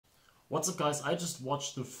What's up guys, I just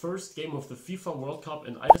watched the first game of the FIFA World Cup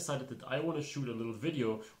and I decided that I want to shoot a little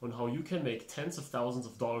video on how you can make tens of thousands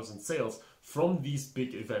of dollars in sales from these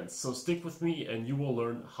big events. So stick with me and you will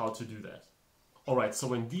learn how to do that. Alright, so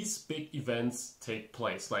when these big events take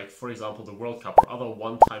place, like for example the World Cup or other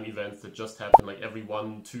one-time events that just happen like every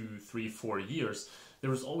 1, 2, 3, 4 years,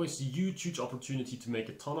 there is always a huge opportunity to make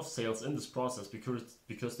a ton of sales in this process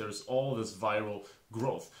because there's all this viral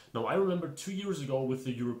growth. Now I remember 2 years ago with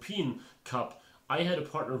the European Cup, I had a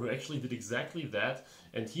partner who actually did exactly that,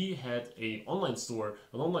 and he had an online store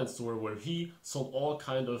where he sold all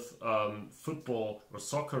kind of football or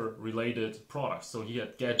soccer related products. So he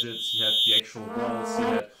had gadgets, he had the actual balls, he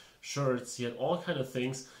had shirts, he had all kind of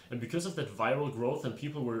things, and because of that viral growth and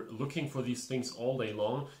people were looking for these things all day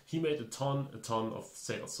long, he made a ton of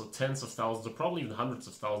sales. So tens of thousands or probably even hundreds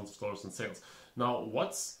of thousands of dollars in sales. Now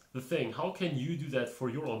what's the thing? How can you do that for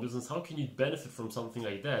your own business? How can you benefit from something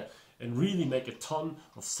like that and really make a ton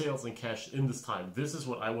of sales and cash in this time? This is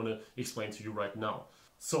what I want to explain to you right now.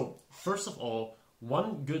 So first of all,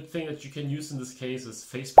 one good thing that you can use in this case is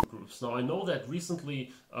Facebook groups. Now I know that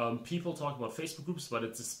recently people talk about Facebook groups, but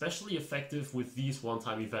it's especially effective with these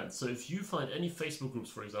one-time events. So if you find any Facebook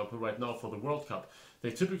groups, for example, right now for the World Cup,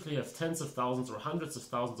 they typically have tens of thousands or hundreds of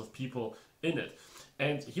thousands of people in it.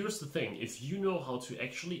 And here's the thing, if you know how to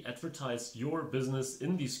actually advertise your business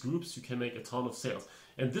in these groups, you can make a ton of sales.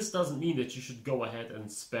 And this doesn't mean that you should go ahead and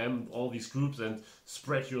spam all these groups and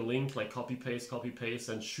spread your link like copy paste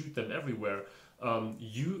and shoot them everywhere.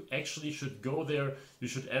 You actually should go there, you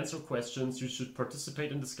should answer questions, you should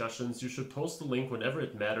participate in discussions, you should post the link whenever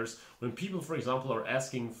it matters. When people, for example, are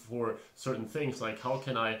asking for certain things like how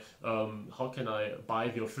can I buy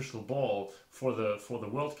the official ball for the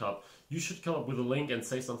World Cup, you should come up with a link and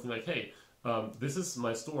say something like, hey, this is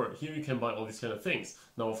my store, here you can buy all these kind of things.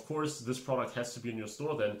 Now of course this product has to be in your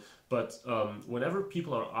store then, but whenever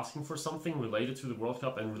people are asking for something related to the World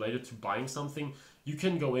Cup and related to buying something, you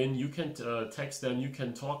can go in, you can text them, you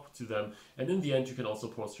can talk to them, and in the end you can also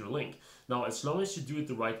post your link. Now as long as you do it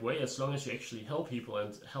the right way, as long as you actually help people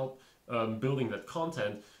and help building that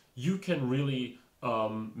content, you can really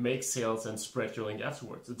make sales and spread your link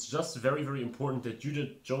afterwards. It's just very important that you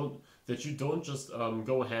don't just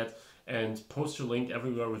go ahead and post your link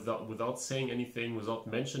everywhere without saying anything, without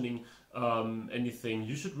mentioning anything.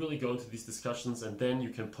 You should really go into these discussions and then you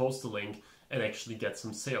can post the link and actually get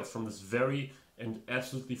some sales from this very and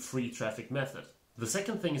absolutely free traffic method. The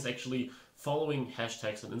second thing is actually following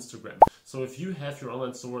hashtags on Instagram. So if you have your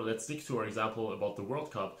online store, let's stick to our example about the World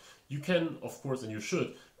Cup, you can, of course, and you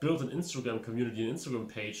should, build an Instagram community, an Instagram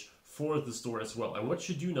page for the store as well. And what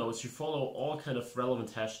you do now is you follow all kind of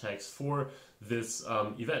relevant hashtags for this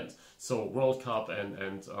event. So World Cup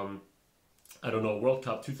and I don't know, World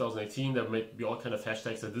Cup 2018, there may be all kind of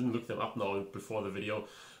hashtags. I didn't look them up now before the video,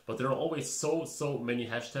 but there are always so many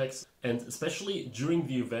hashtags, and especially during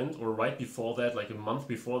the event or right before that, like a month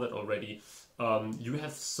before that already, you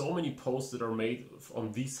have so many posts that are made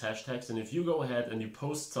on these hashtags. And if you go ahead and you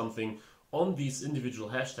post something on these individual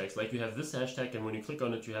hashtags, like you have this hashtag and when you click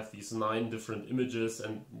on it you have these 9 different images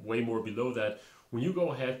and way more below that. When you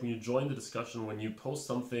go ahead, when you join the discussion, when you post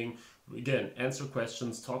something, again, answer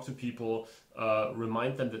questions, talk to people,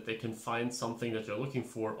 remind them that they can find something that they're looking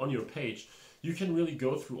for on your page, you can really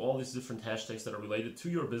go through all these different hashtags that are related to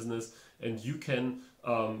your business and you can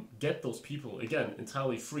get those people, again,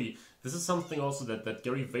 entirely free. This is something also that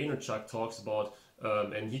Gary Vaynerchuk talks about,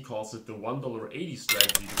 and he calls it the $1.80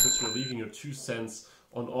 strategy, because you're leaving your 2 cents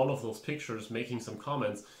on all of those pictures, making some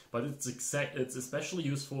comments, but it's especially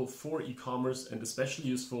useful for e-commerce and especially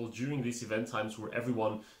useful during these event times where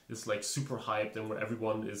everyone is like super hyped and where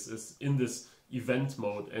everyone is in this event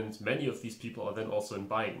mode, and many of these people are then also in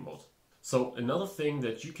buying mode. So another thing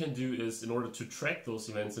that you can do is, in order to track those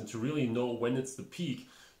events and to really know when it's the peak,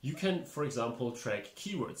 you can, for example, track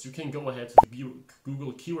keywords. You can go ahead to the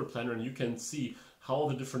Google Keyword Planner and you can see how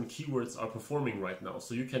the different keywords are performing right now.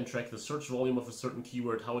 So you can track the search volume of a certain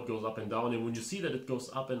keyword, how it goes up and down, and when you see that it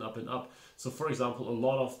goes up and up and up. So for example, a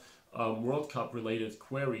lot of World Cup related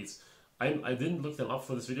queries, I didn't look them up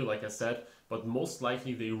for this video like I said, but most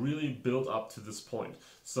likely they really build up to this point.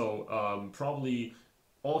 So probably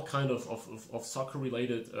all kind of soccer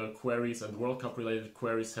related queries and World Cup related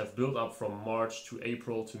queries have built up from March to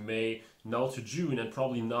April to May, now to June, and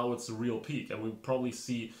probably now it's a real peak, and we'll probably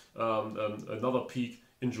see another peak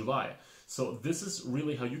in July. So this is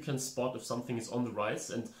really how you can spot if something is on the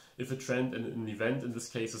rise and if a trend and an event in this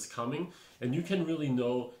case is coming, and you can really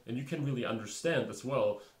know and you can really understand as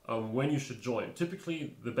well when you should join.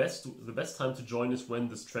 Typically the best time to join is when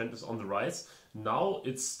this trend is on the rise, Now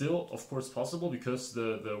it's still, of course, possible because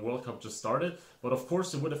the World Cup just started, but of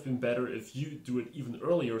course it would have been better if you do it even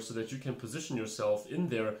earlier so that you can position yourself in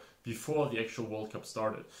there before the actual World Cup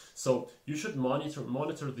started. So you should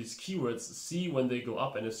monitor these keywords, see when they go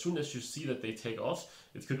up, and as soon as you see that they take off,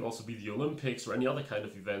 it could also be the Olympics or any other kind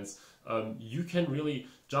of events, you can really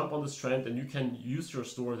jump on this trend and you can use your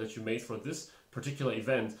store that you made for this particular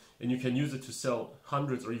event, and you can use it to sell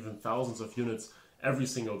hundreds or even thousands of units every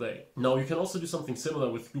single day. Now you can also do something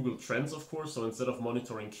similar with Google Trends, of course. So instead of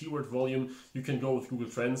monitoring keyword volume, you can go with Google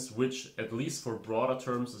Trends, which at least for broader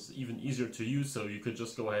terms is even easier to use. So you could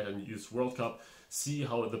just go ahead and use World Cup, see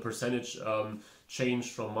how the percentage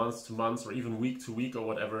changed from month to month or even week to week or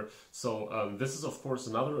whatever. So this is of course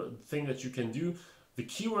another thing that you can do. The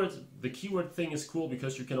keyword thing is cool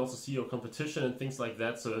because you can also see your competition and things like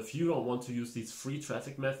that. So if you don't want to use these free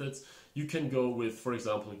traffic methods, you can go with, for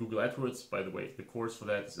example, Google AdWords. By the way, the course for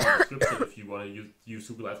that is in the description if you want to use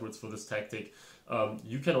Google AdWords for this tactic.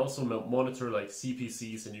 You can also monitor like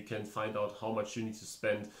CPCs, and you can find out how much you need to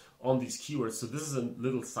spend on these keywords. So this is a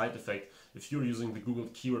little side effect if you're using the Google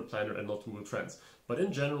Keyword Planner and not Google Trends. But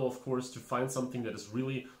in general, of course, to find something that is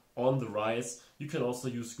really on the rise, you can also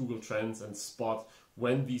use Google Trends and spot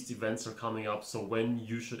when these events are coming up, so when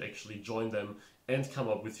you should actually join them and come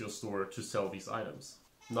up with your store to sell these items.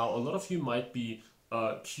 Now, a lot of you might be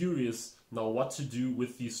curious now what to do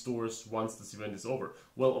with these stores once this event is over.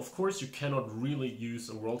 Well, of course, you cannot really use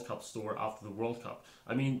a World Cup store after the World Cup.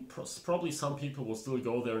 I mean, probably some people will still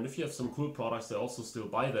go there, and if you have some cool products, they also still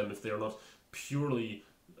buy them if they are not purely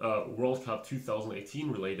World Cup 2018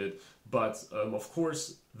 related. But of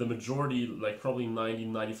course, the majority, like probably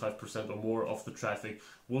 90-95% or more of the traffic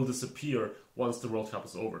will disappear once the World Cup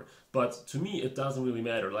is over. But to me, it doesn't really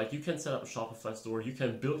matter. Like, you can set up a Shopify store, you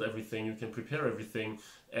can build everything, you can prepare everything,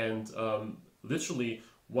 and literally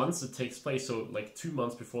once it takes place, so like 2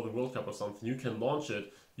 months before the World Cup or something, you can launch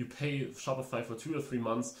it. You pay Shopify for 2 or 3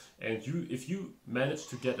 months, and if you manage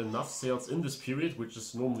to get enough sales in this period, which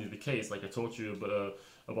is normally the case, like I told you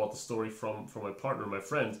about the story from my partner, my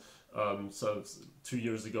friend, so 2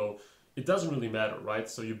 years ago, it doesn't really matter, right?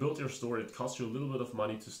 So you built your store, it costs you a little bit of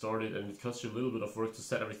money to start it, and it costs you a little bit of work to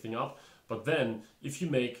set everything up. But then, if you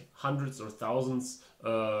make hundreds or thousands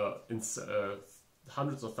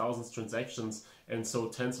transactions, and so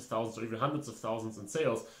tens of thousands or even hundreds of thousands in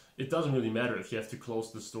sales, it doesn't really matter if you have to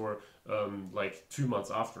close the store like 2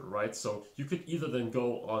 months after, right? So you could either then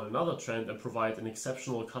go on another trend and provide an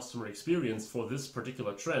exceptional customer experience for this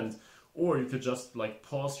particular trend, or you could just like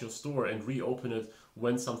pause your store and reopen it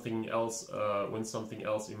when something else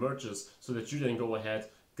emerges, so that you then go ahead,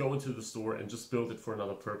 go into the store and just build it for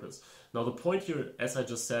another purpose. Now the point here, as I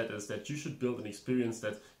just said, is that you should build an experience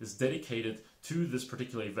that is dedicated to this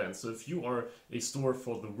particular event. So if you are a store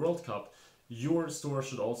for the World Cup, your store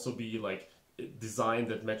should also be like design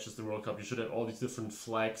that matches the World Cup. You should have all these different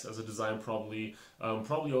flags as a design, probably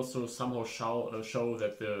also somehow show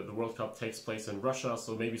that the World Cup takes place in Russia,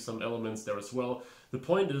 so maybe some elements there as well. The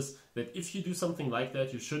point is that if you do something like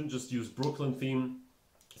that, you shouldn't just use Brooklyn theme,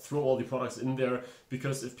 throw all the products in there,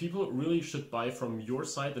 because if people really should buy from your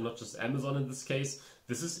site and not just Amazon in this case,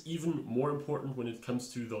 this is even more important when it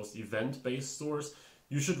comes to those event-based stores.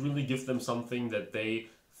 You should really give them something that they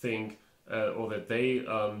think or that they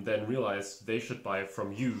then realize they should buy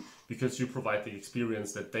from you, because you provide the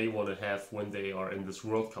experience that they want to have when they are in this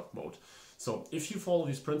World Cup mode. So if you follow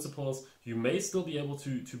these principles, you may still be able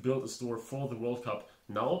to build a store for the World Cup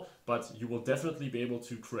now, but you will definitely be able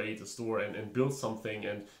to create a store and build something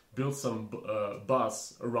and build some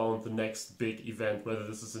buzz around the next big event, whether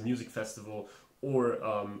this is a music festival or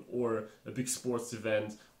a big sports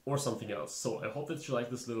event or something else. So I hope that you like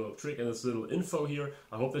this little trick and this little info here.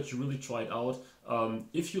 I hope that you really try it out.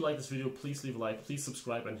 If you like this video, please leave a like, please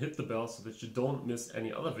subscribe and hit the bell so that you don't miss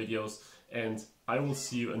any other videos. And I will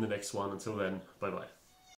see you in the next one. Until then, bye bye.